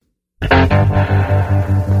You're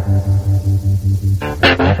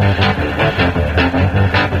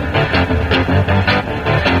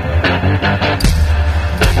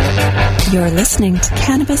listening to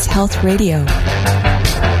Cannabis Health Radio.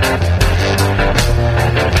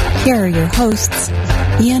 Here are your hosts,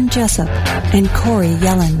 Ian Jessup and Corey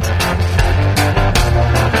Yelland.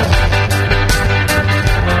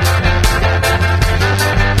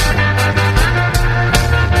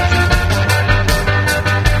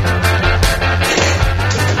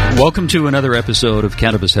 Welcome to another episode of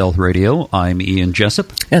Cannabis Health Radio. I'm Ian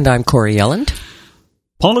Jessup. And I'm Corey Yelland.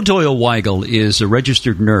 Paula Doyle-Weigel is a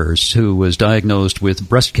registered nurse who was diagnosed with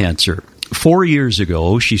breast cancer. 4 years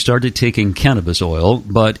ago, she started taking cannabis oil,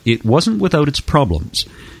 but it wasn't without its problems.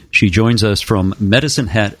 She joins us from Medicine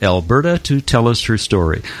Hat, Alberta, to tell us her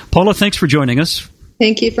story. Paula, thanks for joining us.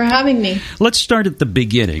 Thank you for having me. Let's start at the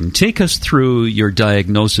beginning. Take us through your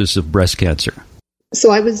diagnosis of breast cancer. So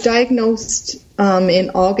I was diagnosed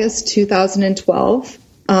in August 2012.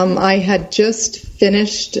 I had just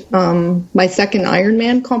finished my second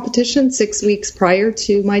Ironman competition 6 weeks prior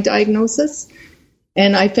to my diagnosis,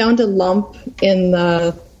 and I found a lump in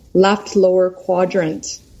the left lower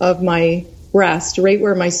quadrant of my breast, right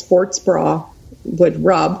where my sports bra would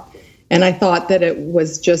rub, and I thought that it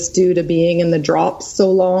was just due to being in the drops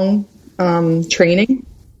so long training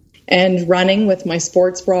and running with my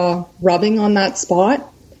sports bra rubbing on that spot.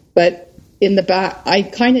 But in the back, I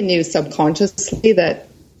kind of knew subconsciously that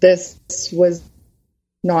this was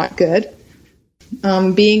not good.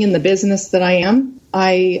 Being in the business that I am,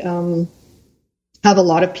 I have a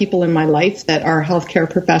lot of people in my life that are healthcare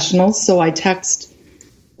professionals. So I text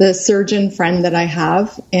the surgeon friend that I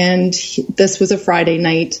have, and this was a Friday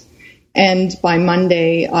night. And by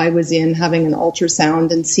Monday, I was in having an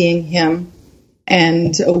ultrasound and seeing him.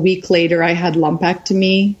 And a week later, I had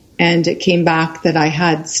lumpectomy. And it came back that I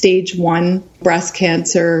had stage 1 breast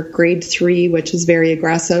cancer, grade 3, which is very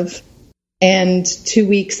aggressive. And 2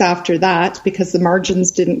 weeks after that, because the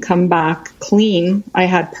margins didn't come back clean, I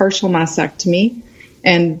had partial mastectomy.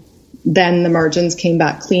 And then the margins came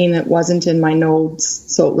back clean. It wasn't in my nodes,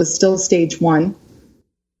 so it was still stage 1.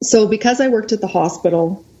 So because I worked at the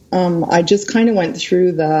hospital, I just kind of went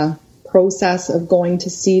through the process of going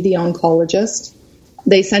to see the oncologist.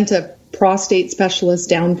 They sent a prostate specialist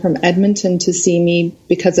down from Edmonton to see me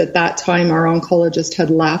because at that time our oncologist had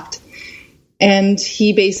left. And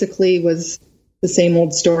he basically was the same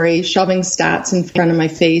old story, shoving stats in front of my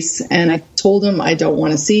face. And I told him, I don't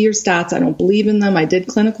want to see your stats. I don't believe in them. I did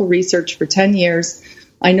clinical research for 10 years.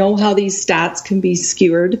 I know how these stats can be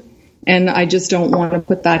skewered, and I just don't want to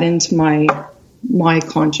put that into my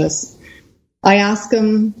conscious. I asked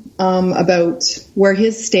him about where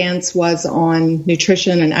his stance was on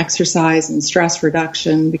nutrition and exercise and stress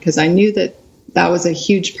reduction, because I knew that that was a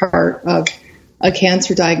huge part of a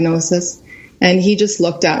cancer diagnosis. And he just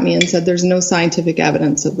looked at me and said, there's no scientific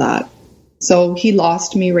evidence of that. So he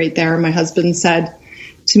lost me right there. My husband said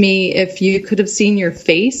to me, if you could have seen your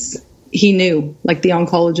face, he knew, like the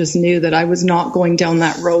oncologist knew that I was not going down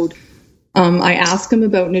that road. I asked him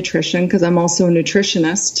about nutrition because I'm also a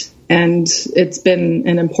nutritionist. And it's been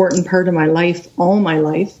an important part of my life, all my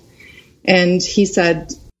life. And he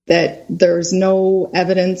said that there's no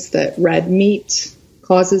evidence that red meat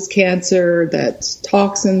causes cancer, that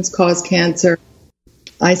toxins cause cancer.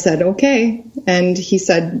 I said, okay. And he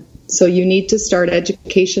said, so you need to start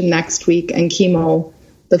education next week and chemo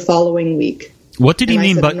the following week. What did he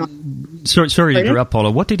mean by, sorry to interrupt, Paula,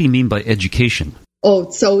 what did he mean by education?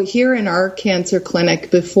 Oh, so here in our cancer clinic,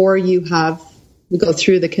 before you go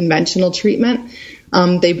through the conventional treatment,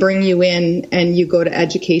 they bring you in and you go to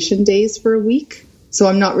education days for a week. So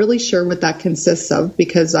I'm not really sure what that consists of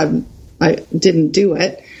because I didn't do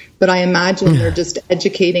it, but I imagine they're just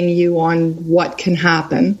educating you on what can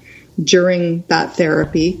happen during that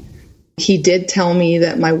therapy. He did tell me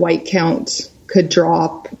that my white count could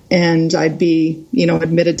drop and I'd be,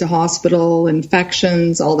 admitted to hospital,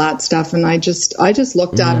 infections, all that stuff. And I just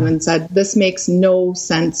looked at him and said, this makes no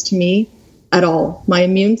sense to me at all. My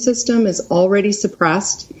immune system is already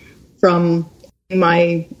suppressed from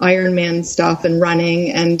my Ironman stuff and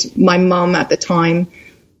running. And my mom at the time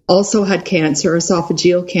also had cancer,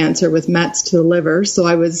 esophageal cancer with Mets to the liver. So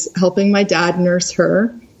I was helping my dad nurse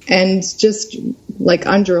her and just like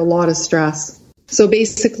under a lot of stress. So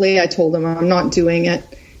basically I told him I'm not doing it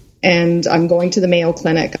and I'm going to the Mayo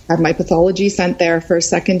Clinic. I had my pathology sent there for a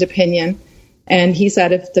second opinion. And he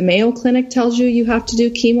said, if the Mayo Clinic tells you you have to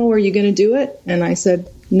do chemo, are you going to do it? And I said,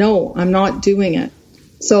 no, I'm not doing it.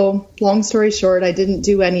 So long story short, I didn't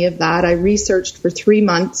do any of that. I researched for 3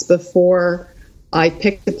 months before I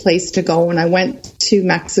picked a place to go, and I went to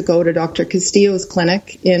Mexico to Dr. Castillo's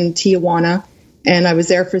clinic in Tijuana, and I was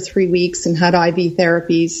there for 3 weeks and had IV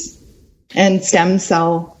therapies and stem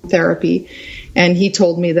cell therapy. And he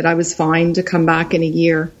told me that I was fine to come back in a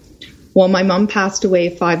year. Well, my mom passed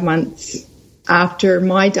away 5 months after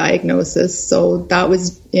my diagnosis. So that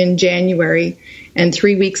was in January. And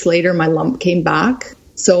 3 weeks later, my lump came back.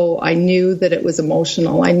 So I knew that it was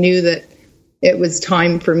emotional. I knew that it was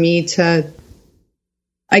time for me to,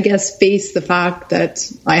 I guess, face the fact that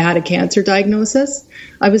I had a cancer diagnosis.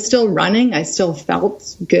 I was still running. I still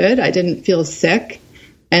felt good. I didn't feel sick.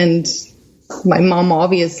 And my mom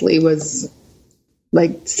obviously was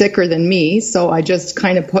like sicker than me. So I just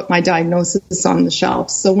kind of put my diagnosis on the shelf.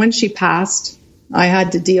 So when she passed, I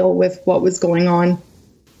had to deal with what was going on.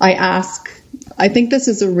 I think this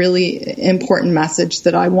is a really important message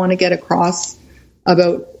that I want to get across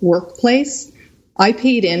about workplace. I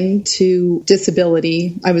paid into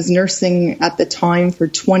disability. I was nursing at the time for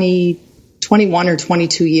 21 or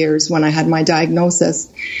 22 years when I had my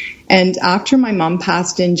diagnosis. And after my mom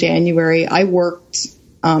passed in January, I worked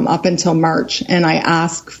up until March, and I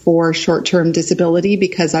asked for short-term disability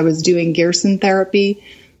because I was doing Gerson therapy,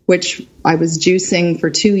 which I was juicing for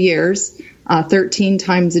 2 years, 13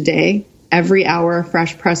 times a day, every hour,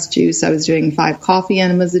 fresh pressed juice. I was doing 5 coffee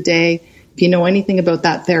enemas a day. If you know anything about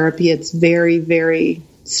that therapy, it's very, very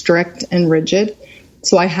strict and rigid.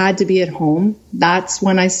 So I had to be at home. That's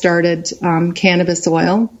when I started cannabis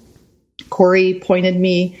oil. Corey pointed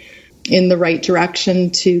me in the right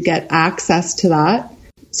direction to get access to that.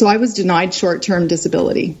 So I was denied short-term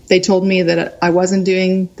disability. They told me that I wasn't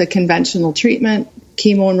doing the conventional treatment,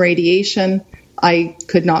 chemo and radiation. I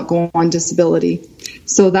could not go on disability.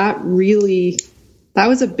 So that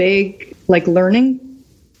was a big,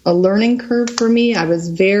 a learning curve for me. I was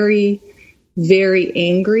very, very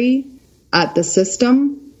angry at the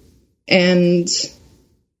system, and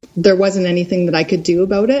there wasn't anything that I could do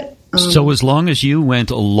about it. So as long as you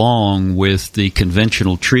went along with the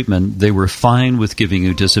conventional treatment, they were fine with giving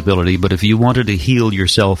you disability, but if you wanted to heal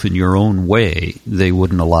yourself in your own way, they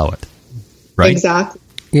wouldn't allow it, right? Exactly.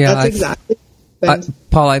 Yeah, that's exactly.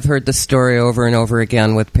 Paul, I've heard this story over and over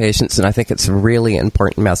again with patients, and I think it's a really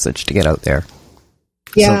important message to get out there.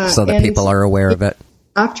 Yeah, so that people are aware of it.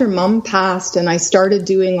 After Mom passed and I started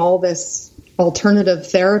doing all this alternative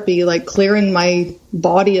therapy, like clearing my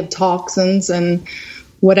body of toxins and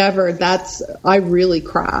whatever, I really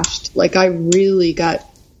crashed. Like I really got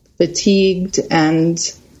fatigued, and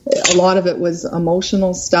a lot of it was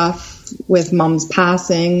emotional stuff with Mom's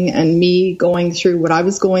passing and me going through what I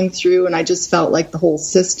was going through. And I just felt like the whole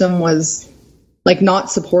system was like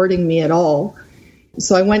not supporting me at all.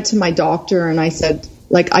 So I went to my doctor and I said,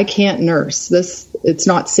 I can't nurse this. It's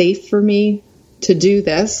not safe for me to do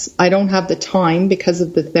this. I don't have the time because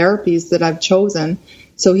of the therapies that I've chosen.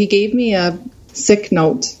 So he gave me a sick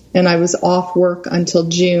note and I was off work until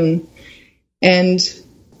June. And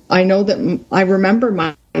I know that I remember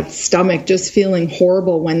my stomach just feeling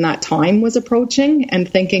horrible when that time was approaching and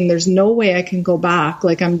thinking there's no way I can go back.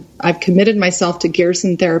 I've committed myself to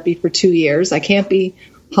Gerson therapy for 2 years. I can't be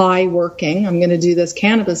high working. I'm going to do this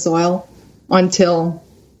cannabis oil until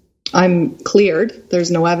I'm cleared.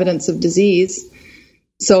 There's no evidence of disease.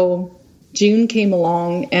 So June came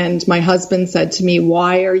along and my husband said to me,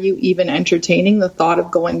 why are you even entertaining the thought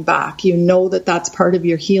of going back? You know that that's part of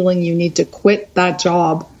your healing. You need to quit that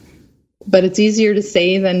job. But it's easier to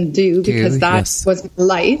say than do because that was my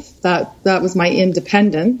life. That was my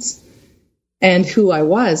independence and who I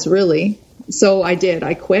was, really. So I did.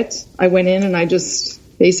 I quit. I went in and I just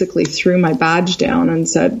basically threw my badge down and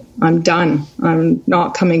said, I'm done. I'm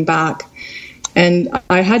not coming back. And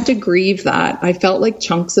I had to grieve that. I felt like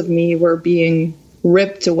chunks of me were being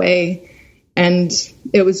ripped away. And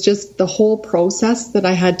it was just the whole process that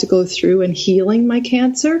I had to go through in healing my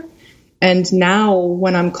cancer. And now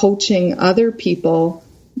when I'm coaching other people,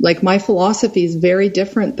 my philosophy is very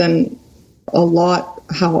different than how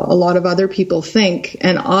a lot of other people think.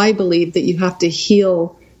 And I believe that you have to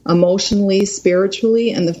heal emotionally,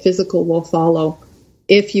 spiritually, and the physical will follow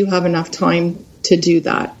if you have enough time to do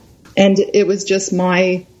that. And it was just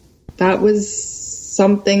that was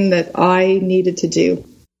something that I needed to do.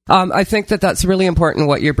 I think that's really important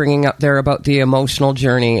what you're bringing up there about the emotional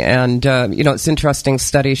journey. And, it's interesting.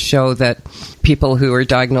 Studies show that people who are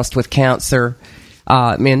diagnosed with cancer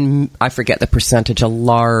I forget the percentage, a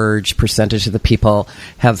large percentage of the people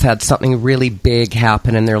have had something really big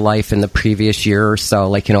happen in their life in the previous year or so,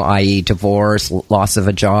 like, i.e. divorce, loss of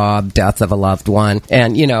a job, death of a loved one.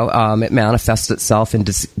 And, it manifests itself in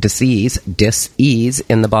dis-ease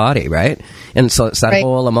in the body, right? And so it's that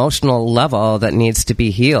whole emotional level that needs to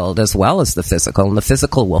be healed as well as the physical, and the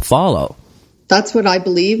physical will follow. That's what I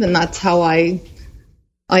believe, and that's how I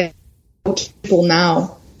coach people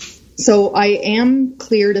now. So I am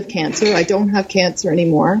cleared of cancer. I don't have cancer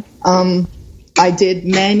anymore. I did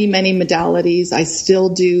many, many modalities. I still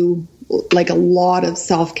do like a lot of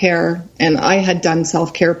self-care, and I had done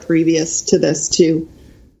self-care previous to this too.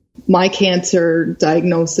 My cancer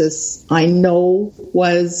diagnosis, I know,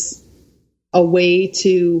 was a way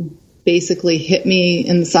to basically hit me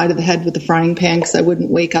in the side of the head with a frying pan because I wouldn't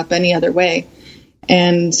wake up any other way,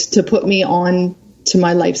 and to put me on to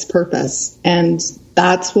my life's purpose. And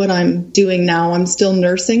that's what I'm doing now. I'm still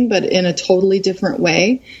nursing, but in a totally different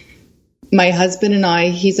way. My husband and I,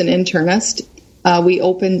 he's an internist. We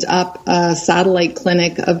opened up a satellite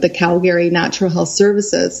clinic of the Calgary Natural Health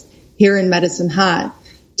Services here in Medicine Hat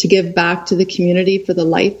to give back to the community for the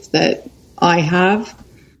life that I have.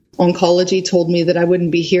 Oncology told me that I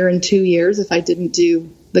wouldn't be here in 2 years if I didn't do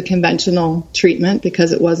the conventional treatment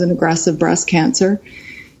because it was an aggressive breast cancer.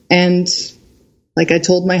 And like I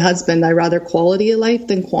told my husband, I'd rather quality of life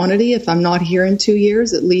than quantity. If I'm not here in 2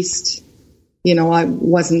 years, at least, I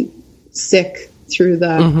wasn't sick through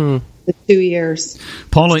the 2 years.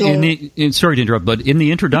 Paula, sorry to interrupt, but in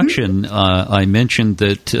the introduction, I mentioned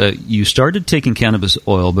that you started taking cannabis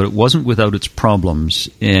oil, but it wasn't without its problems,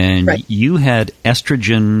 and you had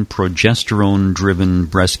estrogen, progesterone-driven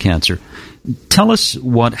breast cancer. Tell us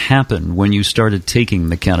what happened when you started taking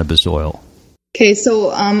the cannabis oil. Okay,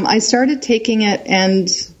 so I started taking it, and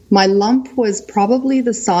my lump was probably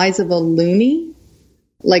the size of a loonie.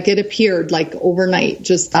 Like, it appeared like lovernight,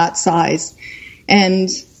 just that size. And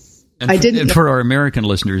I didn't. And for our American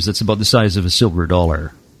listeners, it's about the size of a silver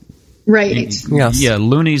dollar. Right. Yes. Yeah,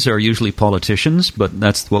 loonies are usually politicians, but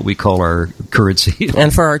that's what we call our currency.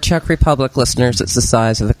 And for our Czech Republic listeners, it's the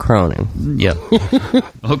size of a kronen. Yeah.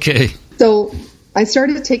 Okay. So I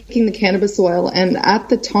started taking the cannabis oil, and at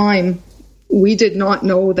the time, we did not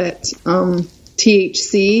know that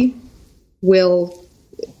THC will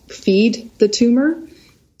feed the tumor.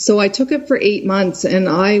 So I took it for 8 months, and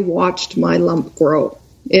I watched my lump grow.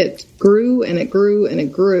 It grew and it grew and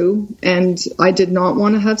it grew, and I did not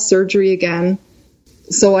want to have surgery again.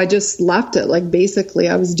 So I just left it. Like, basically,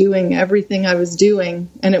 I was doing everything I was doing,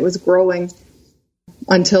 and it was growing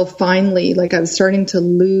until finally, like, I was starting to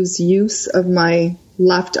lose use of my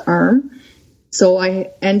left arm. So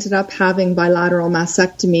I ended up having bilateral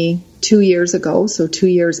mastectomy 2 years ago, so 2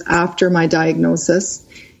 years after my diagnosis,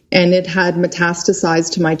 and it had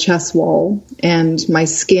metastasized to my chest wall and my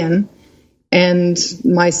skin. And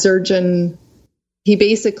my surgeon, he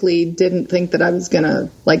basically didn't think that I was going to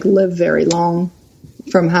live very long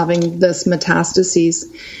from having this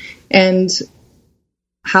metastases. And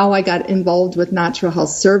how I got involved with Natural Health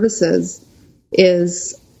Services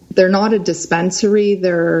is they're not a dispensary.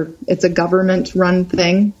 It's a government-run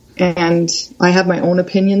thing, and I have my own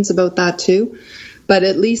opinions about that too. But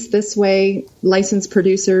at least this way, licensed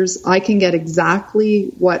producers, I can get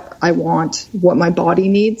exactly what I want, what my body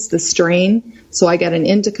needs, the strain. So I get an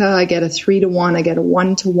indica, I get a 3-to-1, I get a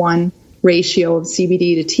 1-to-1 ratio of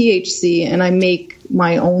CBD to THC, and I make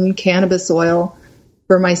my own cannabis oil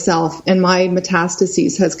for myself. And my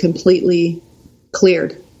metastases has completely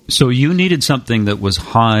cleared. So you needed something that was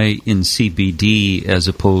high in CBD as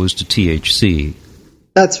opposed to THC.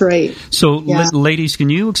 That's right. So, ladies, can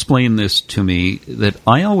you explain this to me? That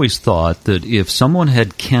I always thought that if someone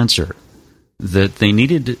had cancer, that they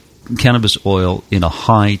needed cannabis oil in a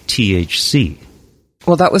high THC.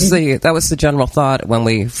 Well, that was the general thought when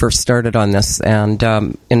we first started on this, and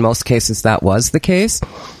in most cases that was the case.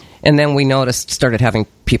 And then we started having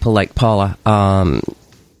people like Paula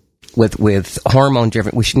with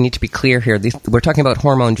hormone-driven. We should need to be clear here. We're talking about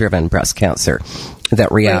hormone-driven breast cancer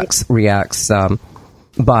that reacts.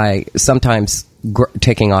 By sometimes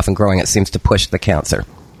taking off and growing, it seems to push the cancer.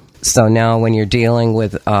 So now when you're dealing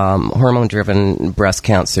with hormone-driven breast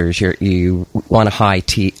cancers, you want a high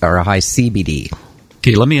or a high CBD.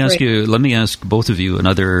 Okay, let me ask both of you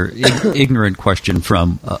another ignorant question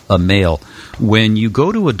from a male. When you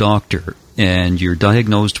go to a doctor and you're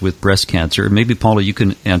diagnosed with breast cancer, maybe Paula, you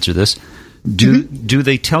can answer this. Do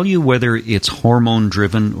they tell you whether it's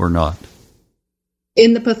hormone-driven or not?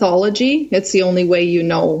 In the pathology, it's the only way you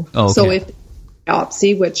know. Oh, okay. So if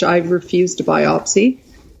biopsy, which I've refused to biopsy,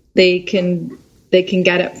 they can they can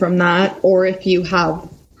get it from that. Or if you have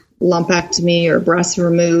lumpectomy or breast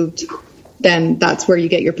removed, then that's where you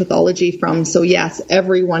get your pathology from. So yes,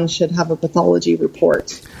 everyone should have a pathology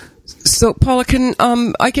report. So, Paula, can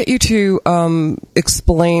I get you to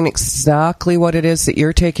explain exactly what it is that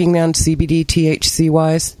you're taking then, CBD,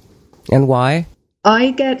 THC-wise, and why?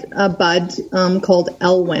 I get a bud called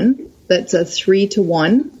Elwyn that's a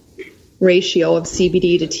 3-to-1 ratio of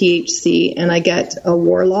CBD to THC, and I get a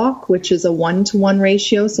Warlock, which is a 1-to-1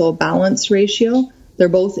 ratio, so a balanced ratio. They're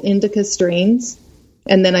both indica strains,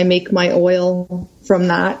 and then I make my oil from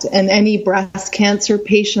that. And any breast cancer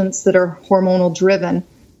patients that are hormonal driven,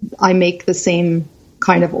 I make the same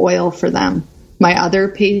kind of oil for them. My other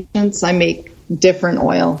patients, I make different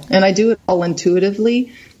oil, and I do it all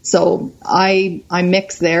intuitively. So I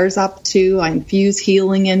mix theirs up too. I infuse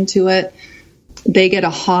healing into it. They get a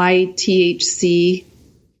high THC,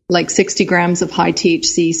 like 60 grams of high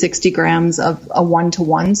THC, 60 grams of a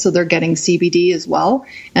 1-to-1. So they're getting CBD as well.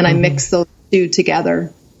 And I mix those two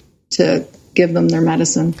together to give them their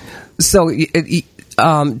medicine. So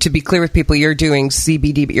to be clear with people, you're doing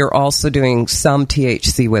CBD, but you're also doing some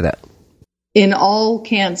THC with it. In all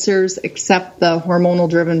cancers except the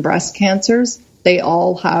hormonal-driven breast cancers, they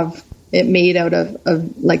all have it made out of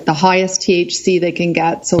like the highest THC they can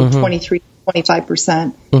get, so 23,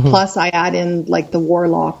 25%. Plus I add in like the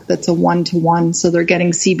Warlock, that's a 1-to-1, so they're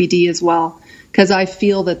getting CBD as well. Because I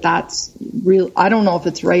feel that that's real. I don't know if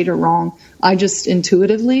it's right or wrong. I just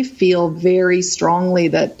intuitively feel very strongly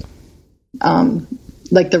that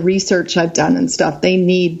like the research I've done and stuff, they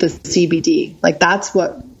need the CBD. Like that's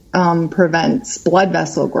what prevents blood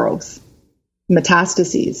vessel growth,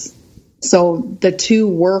 metastases. So the two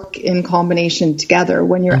work in combination together.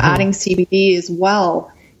 When you're adding CBD as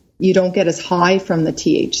well, you don't get as high from the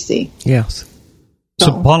THC. Yes.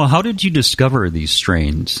 So Paula, how did you discover these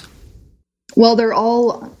strains? Well, they're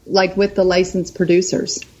all like with the licensed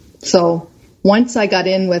producers. So once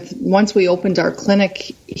we opened our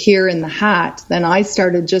clinic here in the Hat, then I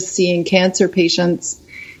started just seeing cancer patients,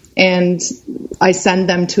 and I send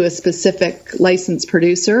them to a specific licensed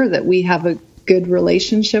producer that we have a good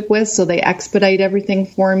relationship with. So they expedite everything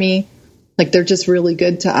for me. Like they're just really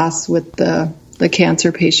good to us with the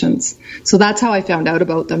cancer patients. So that's how I found out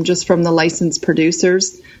about them, just from the licensed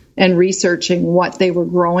producers and researching what they were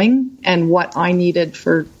growing and what I needed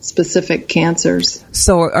for specific cancers.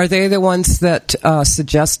 So are they the ones that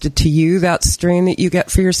suggested to you that strain that you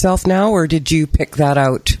get for yourself now, or did you pick that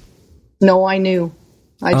out? No, I knew.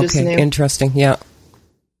 I just knew. Interesting, yeah.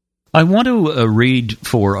 I want to read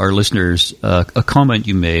for our listeners a comment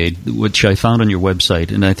you made, which I found on your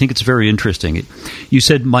website, and I think it's very interesting. You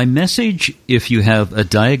said, "My message, if you have a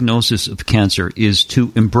diagnosis of cancer, is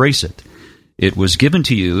to embrace it. It was given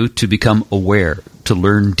to you to become aware, to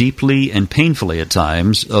learn deeply and painfully at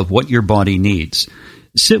times of what your body needs.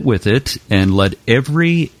 Sit with it and let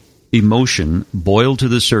every emotion boil to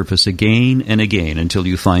the surface again and again until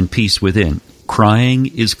you find peace within. Crying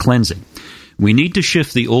is cleansing. We need to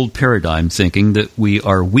shift the old paradigm thinking that we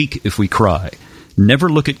are weak if we cry. Never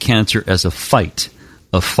look at cancer as a fight.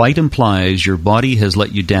 A fight implies your body has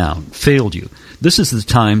let you down, failed you. This is the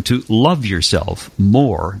time to love yourself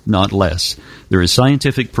more, not less. There is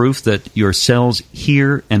scientific proof that your cells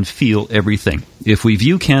hear and feel everything. If we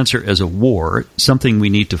view cancer as a war, something we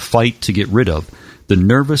need to fight to get rid of, the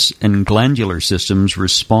nervous and glandular systems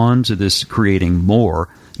respond to this, creating more,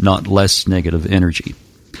 not less negative energy."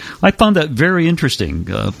 I found that very interesting.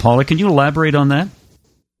 Paula, can you elaborate on that?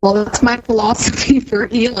 Well, that's my philosophy for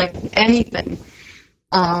healing anything.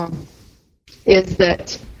 Is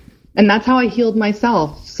that, and that's how I healed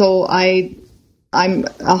myself. So I'm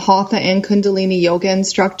a Hatha and Kundalini yoga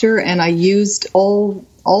instructor, and I used all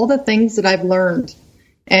the things that I've learned.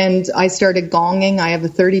 And I started gonging. I have a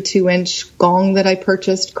 32-inch gong that I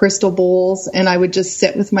purchased, crystal bowls, and I would just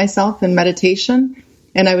sit with myself in meditation,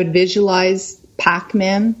 and I would visualize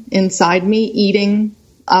Pac-Man inside me eating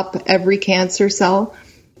up every cancer cell.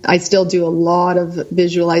 I still do a lot of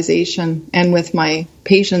visualization, and with my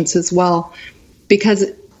patients as well, because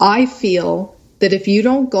I feel that if you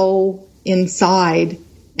don't go inside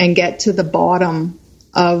and get to the bottom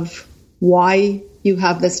of why you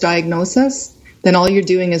have this diagnosis, then all you're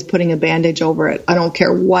doing is putting a bandage over it. I don't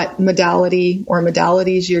care what modality or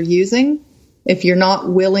modalities you're using. If you're not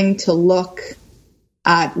willing to look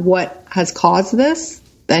at what has caused this,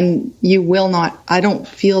 then you will not, I don't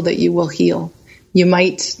feel that you will heal. You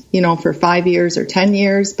might, for 5 years or 10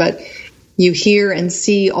 years, but you hear and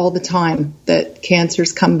see all the time that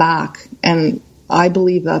cancers come back. And I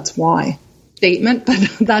believe that's why. Statement, but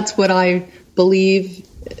that's what I believe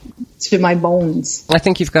to my bones. I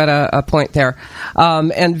think you've got a point there.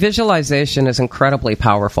 And visualization is incredibly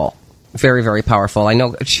powerful. Very, very powerful. I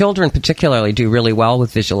know children particularly do really well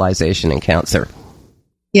with visualization in cancer.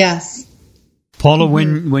 Yes. Paula,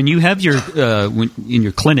 when you have your in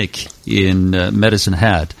your clinic in Medicine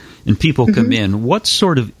Hat and people come in, what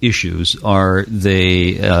sort of issues are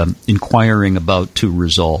they inquiring about to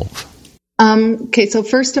resolve? Okay, so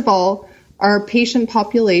first of all, our patient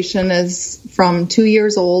population is from 2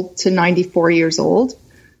 years old to 94 years old.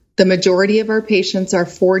 The majority of our patients are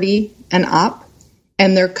 40 and up,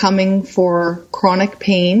 and they're coming for chronic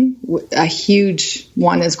pain. A huge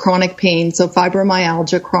one is chronic pain, so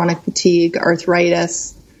fibromyalgia, chronic fatigue,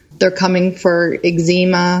 arthritis. They're coming for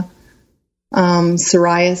eczema,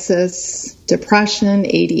 psoriasis, depression,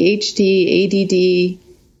 ADHD, ADD,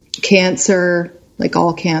 cancer, like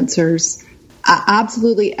all cancers.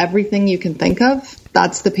 Absolutely everything you can think of,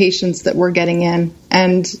 that's the patients that we're getting in.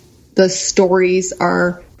 And the stories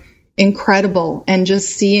are incredible. And just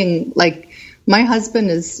seeing, like, my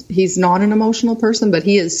husband he's not an emotional person, but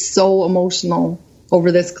he is so emotional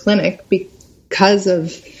over this clinic because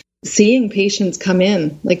of seeing patients come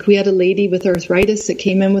in. Like, we had a lady with arthritis that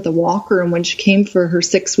came in with a walker, and when she came for her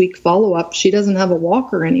 6-week follow-up, she doesn't have a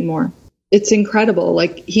walker anymore. It's incredible.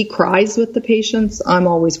 Like, he cries with the patients. I'm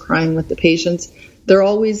always crying with the patients. They're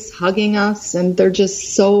always hugging us, and they're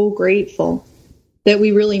just so grateful that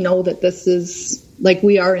we really know that this is, like,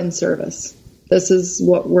 we are in service. This is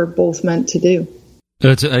what we're both meant to do.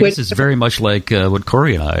 I guess it's very much like what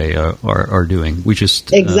Corey and I are doing. We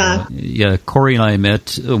just exactly. Corey and I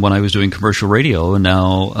met when I was doing commercial radio, and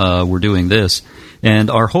now we're doing this. And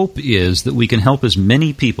our hope is that we can help as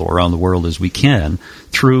many people around the world as we can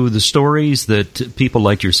through the stories that people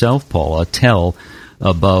like yourself, Paula, tell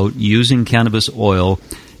about using cannabis oil.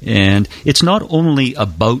 And it's not only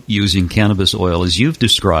about using cannabis oil, as you've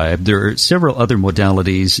described. There are several other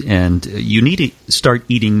modalities, and you need to start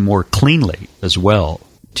eating more cleanly as well.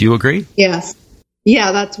 Do you agree? Yes.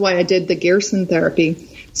 Yeah, that's why I did the Gerson therapy.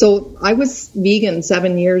 So I was vegan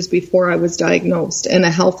 7 years before I was diagnosed, and a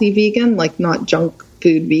healthy vegan, like not junk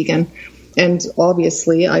food vegan. And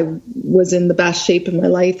obviously I was in the best shape of my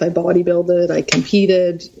life. I bodybuilded, I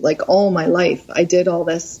competed, like all my life. I did all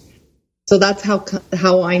this. So that's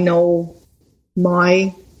how I know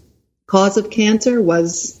my cause of cancer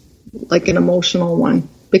was like an emotional one,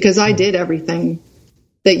 because I did everything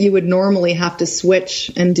that you would normally have to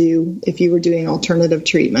switch and do if you were doing alternative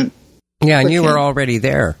treatment. Yeah, and you were already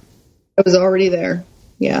there. I was already there,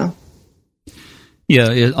 yeah.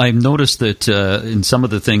 Yeah, I've noticed that in some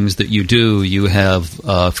of the things that you do, you have,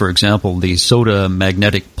 for example, the Soda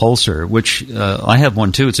Magnetic Pulsar, which I have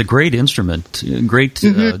one too. It's a great instrument, great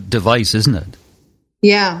device, isn't it?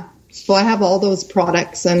 Yeah, so I have all those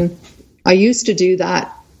products, and I used to do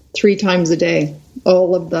that 3 times a day.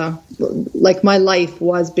 Like my life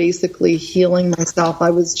was basically healing myself.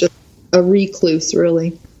 I was just a recluse,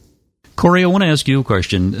 really. Corey, I want to ask you a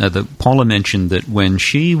question. Paula mentioned that when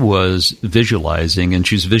she was visualizing, and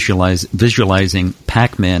she's visualizing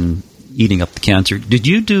Pac-Man eating up the cancer, did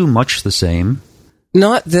you do much the same?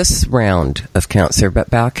 Not this round of cancer,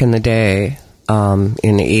 but back in the day,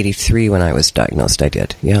 in 83 when I was diagnosed, I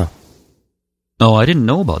did, yeah. Oh, I didn't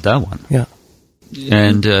know about that one. Yeah.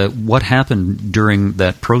 And what happened during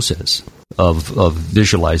that process of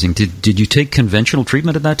visualizing? Did you take conventional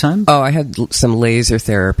treatment at that time? Oh, I had some laser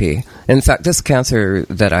therapy. In fact, this cancer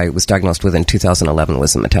that I was diagnosed with in 2011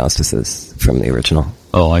 was a metastasis from the original.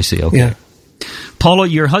 Oh, I see. Okay. Yeah. Paula,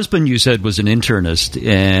 your husband, you said, was an internist,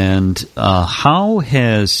 and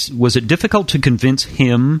was it difficult to convince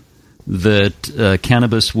him that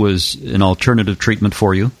cannabis was an alternative treatment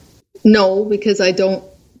for you? No, because I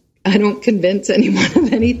don't convince anyone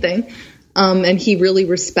of anything. And he really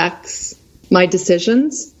respects my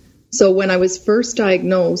decisions. So when I was first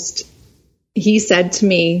diagnosed, he said to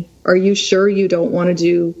me, "Are you sure you don't want to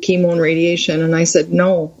do chemo and radiation?" And I said,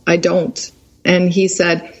 "No, I don't." And he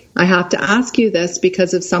said, "I have to ask you this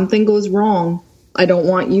because if something goes wrong, I don't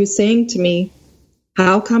want you saying to me,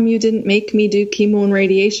 'How come you didn't make me do chemo and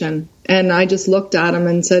radiation?'" And I just looked at him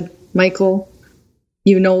and said, "Michael,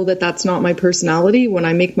 you know that that's not my personality. When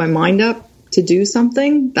I make my mind up to do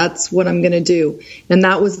something, that's what I'm going to do." And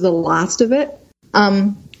that was the last of it.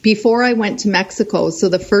 Before I went to Mexico, so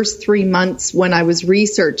the first 3 months when I was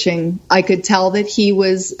researching, I could tell that he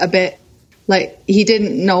was a bit like, he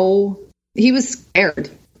didn't know, he was scared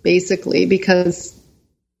basically, because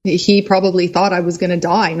he probably thought I was going to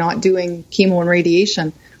die not doing chemo and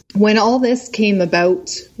radiation. When all this came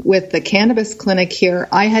about with the cannabis clinic here,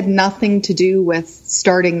 I had nothing to do with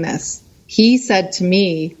starting this. He said to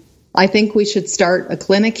me, I think we should start a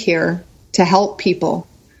clinic here to help people.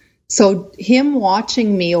 So him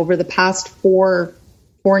watching me over the past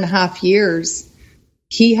 4.5 years,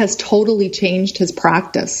 he has totally changed his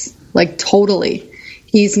practice, like totally.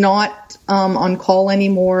 He's not on call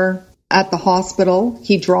anymore at the hospital.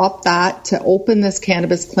 He dropped that to open this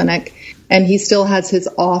cannabis clinic, and he still has his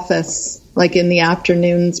office like in the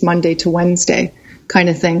afternoons, Monday to Wednesday kind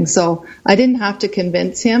of thing. So I didn't have to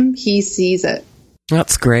convince him. He sees it.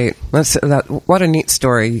 That's great. What a neat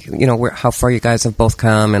story, how far you guys have both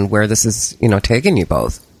come and where this is, taking you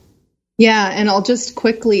both. Yeah, and I'll just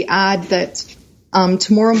quickly add that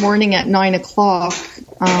tomorrow morning at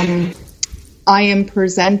 9:00, I am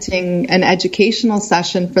presenting an educational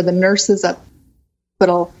session for the nurses at the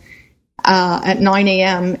hospital at 9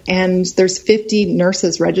 a.m., and there's 50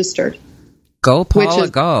 nurses registered. Go, Paula,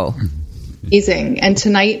 go. Amazing. And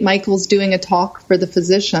tonight, Michael's doing a talk for the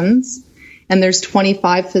physicians, and there's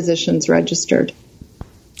 25 physicians registered.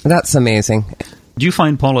 That's amazing. Do you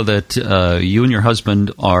find, Paula, that you and your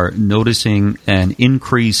husband are noticing an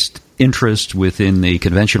increased interest within the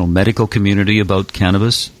conventional medical community about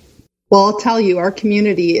cannabis? Well, I'll tell you, our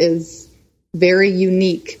community is very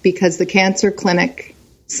unique because the cancer clinic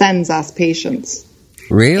sends us patients.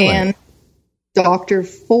 Really? And Dr.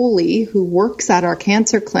 Foley, who works at our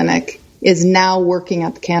cancer clinic, is now working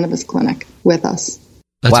at the cannabis clinic with us.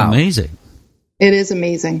 That's amazing. It is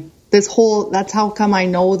amazing. That's how come I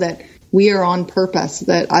know that we are on purpose,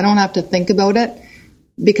 that I don't have to think about it,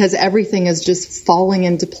 because everything is just falling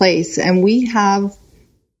into place. And we have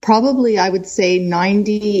probably, I would say,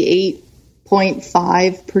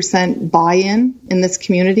 98.5% buy-in in this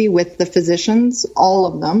community with the physicians, all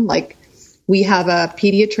of them. Like, we have a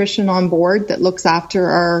pediatrician on board that looks after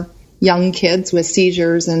our young kids with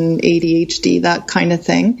seizures and ADHD, that kind of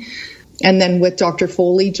thing. And then with Dr.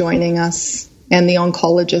 Foley joining us and the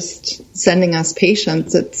oncologist sending us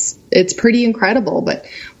patients, it's pretty incredible. But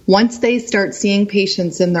once they start seeing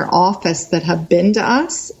patients in their office that have been to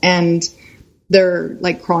us and they're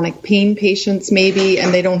like chronic pain patients maybe,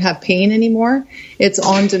 and they don't have pain anymore, it's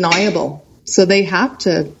undeniable. So they have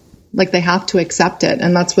to accept it,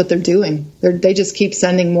 and that's what they're doing. They just keep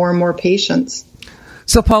sending more and more patients.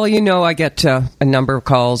 So, Paula, I get a number of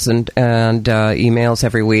calls and emails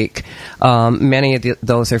every week. Many of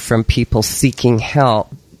those are from people seeking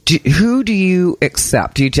help. Who do you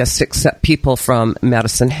accept? Do you just accept people from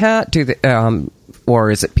Medicine Hat?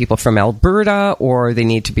 Or is it people from Alberta, or they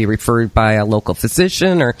need to be referred by a local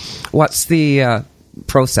physician, or what's the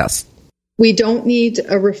process? We don't need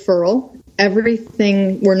a referral.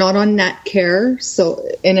 Everything, we're not on Netcare. So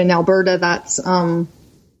in Alberta, that's a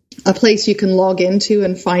place you can log into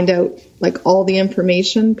and find out like all the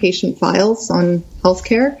information, patient files on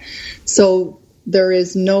healthcare. So there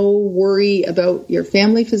is no worry about your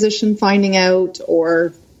family physician finding out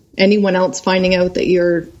or anyone else finding out that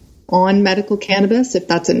you're on medical cannabis, if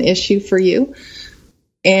that's an issue for you.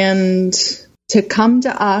 And to come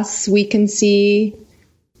to us, we can see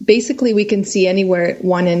anywhere,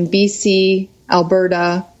 one in BC,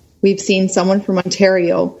 Alberta. We've seen someone from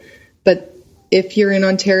Ontario, but if you're in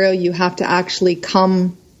Ontario, you have to actually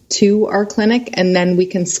come to our clinic, and then we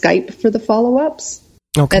can Skype for the follow-ups.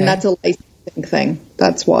 Okay. And that's a licensing thing.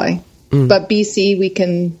 That's why. But BC, we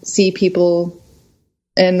can see people,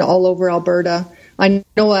 and all over Alberta. I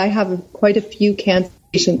know I have quite a few cancer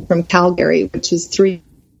patients from Calgary, which is 3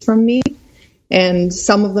 from me, and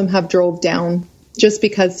some of them have drove down just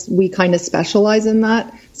because we kind of specialize in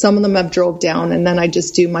that. Some of them have drove down, and then I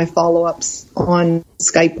just do my follow-ups on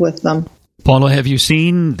Skype with them. Paula, have you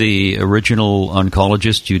seen the original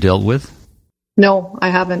oncologist you dealt with? No, I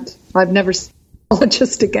haven't. I've never seen an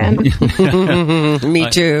oncologist again. Me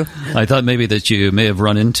too. I thought maybe that you may have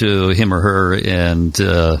run into him or her,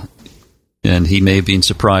 and he may have been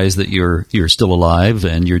surprised that you're still alive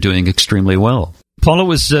and you're doing extremely well. Paula, it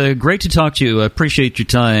was great to talk to you. I appreciate your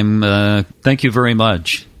time. Thank you very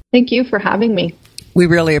much. Thank you for having me. We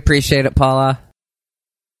really appreciate it, Paula.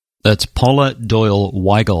 That's Paula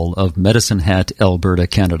Doyle-Weigel of Medicine Hat, Alberta,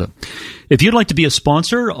 Canada. If you'd like to be a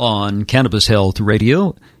sponsor on Cannabis Health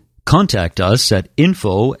Radio, contact us at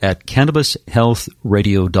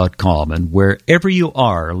info@cannabishealthradio.com. And wherever you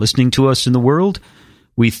are listening to us in the world,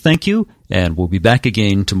 we thank you, and we'll be back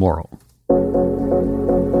again tomorrow.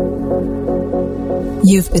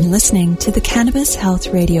 You've been listening to the Cannabis Health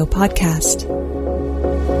Radio podcast.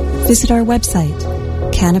 Visit our website,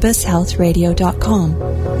 cannabishealthradio.com,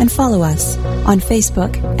 and follow us on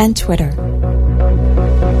Facebook and Twitter.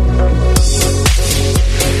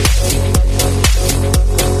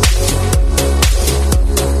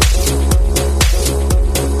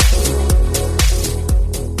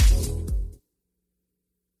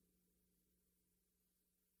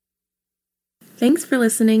 Thanks for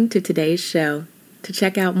listening to today's show. To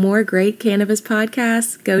check out more great cannabis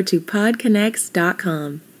podcasts, go to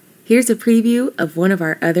podconnects.com. Here's a preview of one of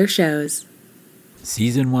our other shows.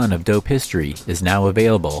 Season 1 of Dope History is now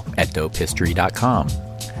available at dopehistory.com.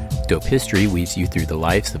 Dope History weaves you through the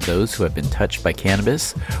lives of those who have been touched by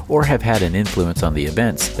cannabis or have had an influence on the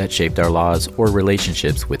events that shaped our laws or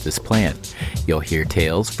relationships with this plant. You'll hear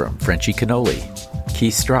tales from Frenchie Cannoli,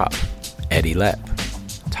 Keith Strop, Eddie Lepp,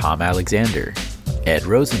 Tom Alexander, Ed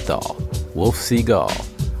Rosenthal, Wolf Seagal,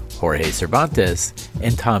 Jorge Cervantes,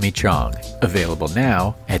 and Tommy Chong. Available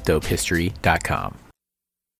now at dopehistory.com.